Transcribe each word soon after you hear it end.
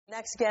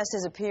next guest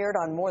has appeared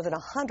on more than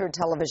 100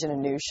 television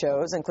and news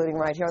shows, including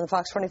right here on the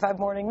Fox 25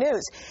 Morning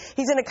News.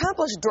 He's an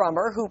accomplished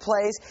drummer who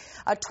plays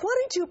a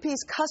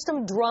 22-piece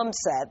custom drum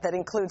set that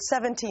includes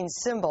 17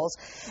 cymbals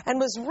and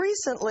was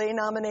recently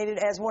nominated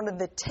as one of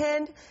the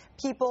 10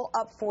 people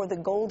up for the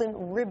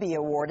Golden Ribby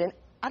Award. And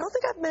I don't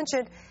think I've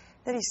mentioned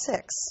that he's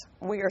 6.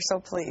 We are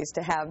so pleased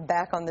to have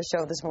back on the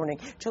show this morning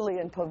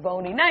Julian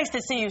Pavone. Nice to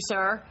see you,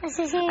 sir. Nice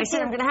to see you. I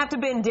said I'm going to have to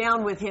bend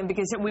down with him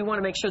because we want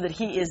to make sure that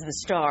he is the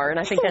star, and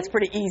I think that's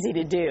pretty easy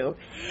to do.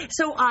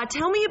 So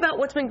tell me about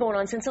what's been going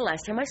on since the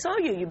last time I saw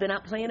you. You've been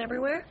out playing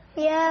everywhere?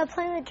 Yeah,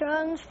 playing the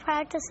drums,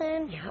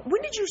 practicing. Yeah.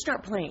 When did you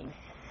start playing?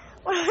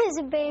 When I was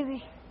a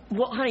baby.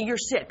 Well, honey, you're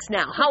 6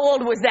 now. How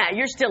old was that?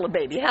 You're still a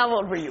baby. How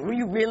old were you? Were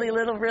you really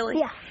little, really?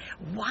 Yeah.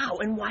 Wow,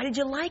 and why did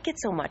you like it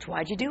so much?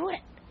 Why'd you do it?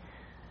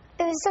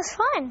 It was just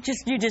fun.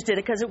 You just did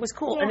it because it was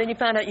cool, Yeah. and then you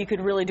found out you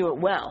could really do it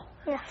well.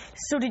 Yeah.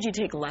 So did you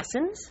take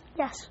lessons?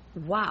 Yes.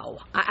 Wow,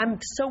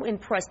 I'm so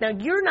impressed. Now,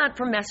 you're not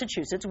from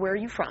Massachusetts. Where are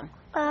you from?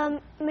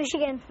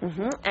 Michigan.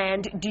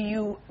 And do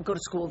you go to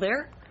school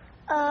there?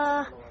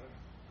 I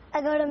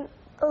go to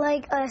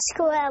a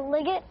school at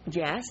Liggett.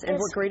 Yes, and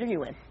what grade are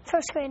you in?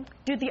 1st grade.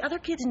 Do the other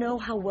kids know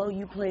how well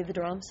you play the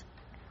drums?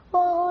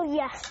 Well,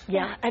 yes.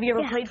 Yeah. Have you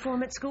ever played for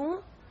them at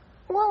school?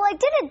 Well, I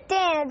did a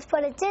dance,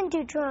 but it didn't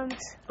do drums.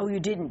 Oh, you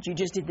didn't? You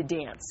just did the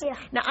dance? Yeah.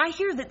 Now, I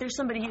hear that there's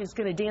somebody who's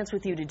going to dance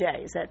with you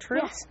today. Is that true?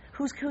 Yes.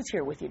 Who's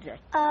here with you today?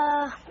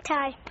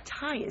 Ty.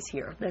 Ty is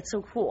here. That's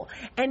so cool.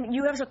 And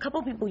you have a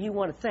couple people you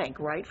want to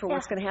thank, right, for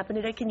what's going to happen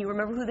today. Can you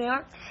remember who they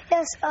are?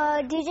 Yes,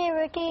 DJ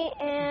Ricky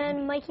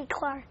and Mikey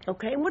Clark.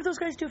 Okay, and what did those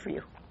guys do for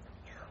you?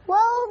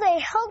 Well,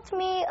 they helped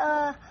me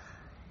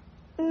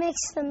mix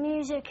the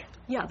music.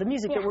 Yeah, the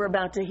music that we're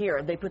about to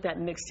hear. They put that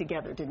mix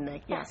together, didn't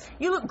they? Yes.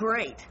 You look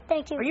great.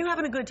 Thank you. Are you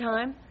having a good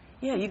time?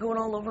 Yeah, you going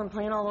all over and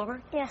playing all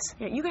over? Yes.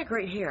 Yeah, you got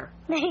great hair.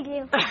 Thank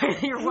you.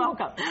 You're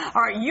welcome.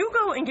 All right, you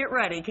go and get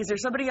ready because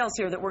there's somebody else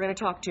here that we're going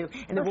to talk to,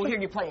 and then we'll hear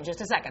you play in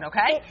just a second,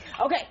 okay?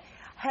 Okay.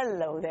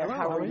 Hello there. Hello,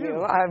 how are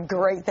you? I'm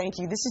great, thank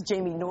you. This is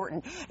Jamie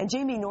Norton, and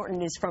Jamie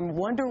Norton is from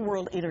Wonder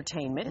World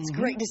Entertainment. It's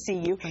great to see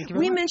you. Thank you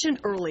very much.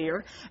 Mentioned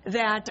earlier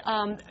that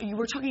you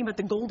were talking about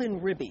the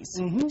Golden Ribbies.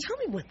 Tell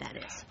me what that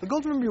is. The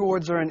Golden Ribby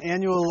Awards are an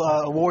annual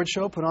award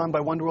show put on by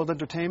Wonder World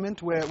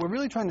Entertainment where we're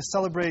really trying to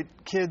celebrate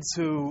kids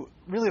who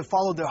really have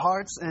followed their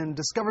hearts and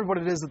discovered what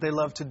it is that they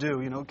love to do,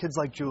 you know, kids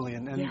like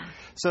Julian. And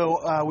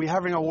so we're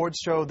having our awards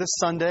show this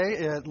Sunday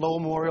at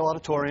Lowell Memorial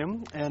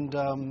Auditorium, and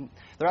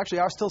there actually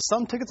are still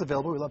some tickets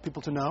available. We love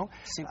people to know.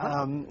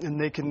 And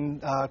they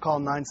can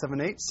call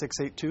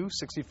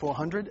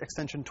 978-682-6400,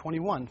 extension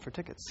 21 for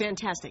tickets.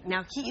 Fantastic.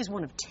 Now, he is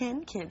one of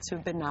 10 kids who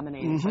have been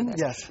nominated for this.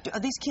 Yes. Are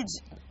these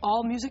kids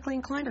all musically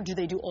inclined, or do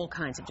they do all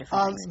kinds of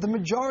different things? The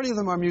majority of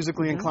them are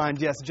musically inclined,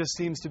 yes. It just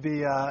seems to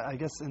be, I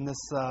guess, in this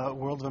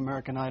world of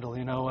American Idol,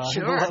 you know,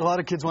 a lot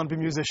of kids want to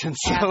be musicians.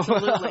 So,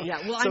 absolutely,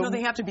 yeah. Well, I know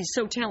they have to be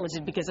so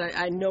talented because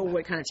I know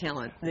what kind of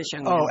talent this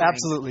young man brings.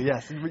 Absolutely,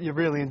 yes. You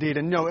really indeed.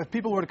 And, you know, if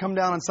people were to come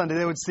down on Sunday,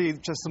 they would see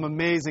just some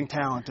amazing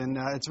talent, and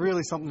it's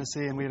really something to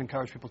see, and we'd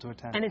encourage people to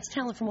attend. And it's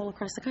talent from all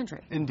across the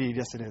country. Indeed,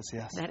 yes it is,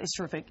 yes. That is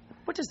terrific.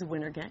 What does the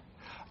winner get?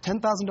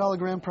 $10,000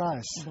 grand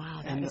prize.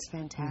 Wow, that is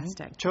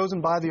fantastic. Chosen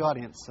by the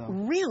audience. So.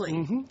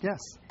 Really? Yes.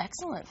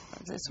 Excellent.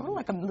 It's sort of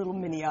like a little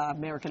mini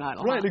American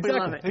Idol. Right, huh? exactly. We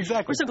love it.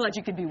 Exactly. We're so glad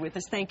you could be with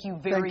us. Thank you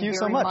very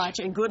so much.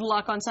 and good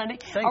luck on Sunday.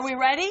 Thanks. Are we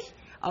ready?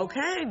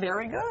 Okay,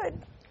 very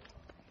good.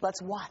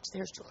 Let's watch.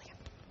 There's Julian.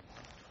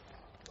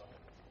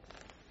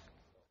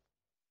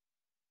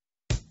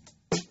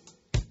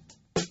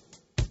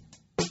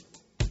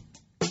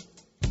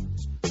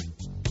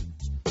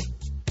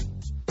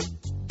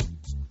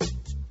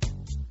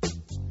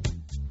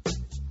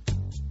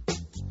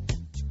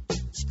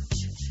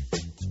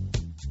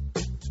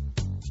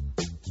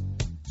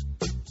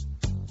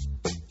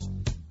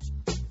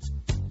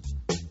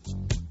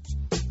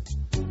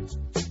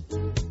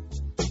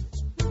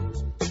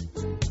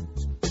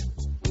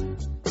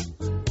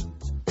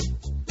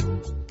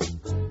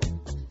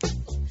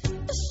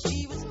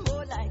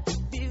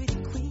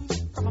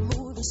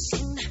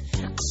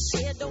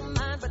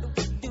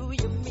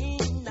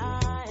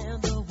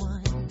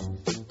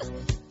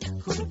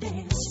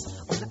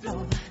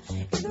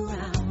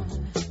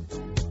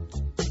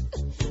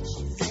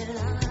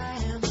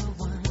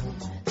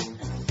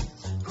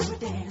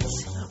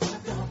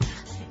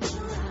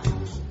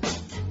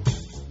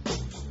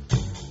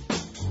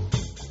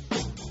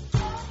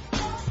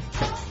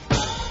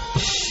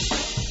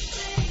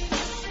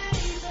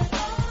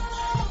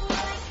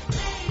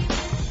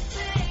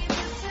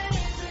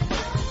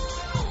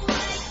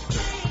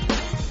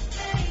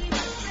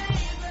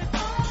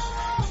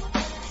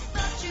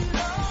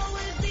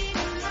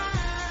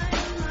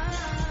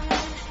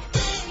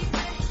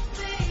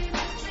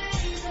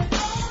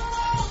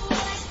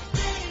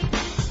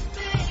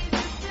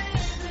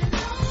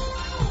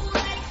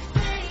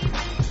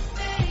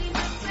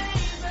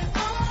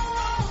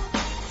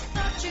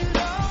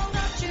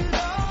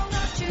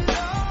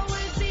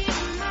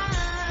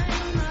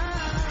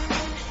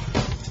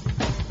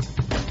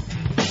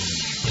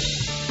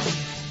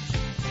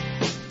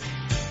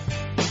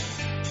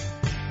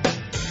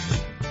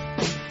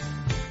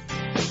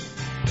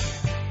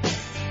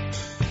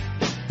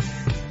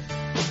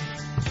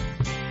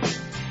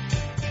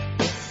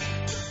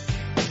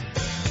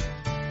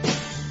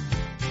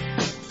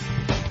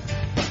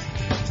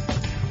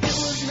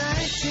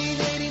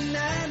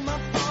 1989, my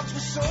thoughts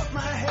were short,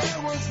 my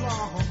hair was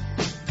long,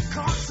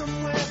 caught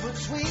somewhere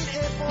between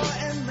a boy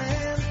and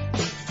man.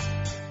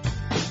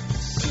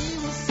 She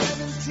was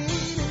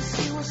 17 and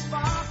she was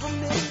far from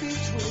in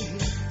between.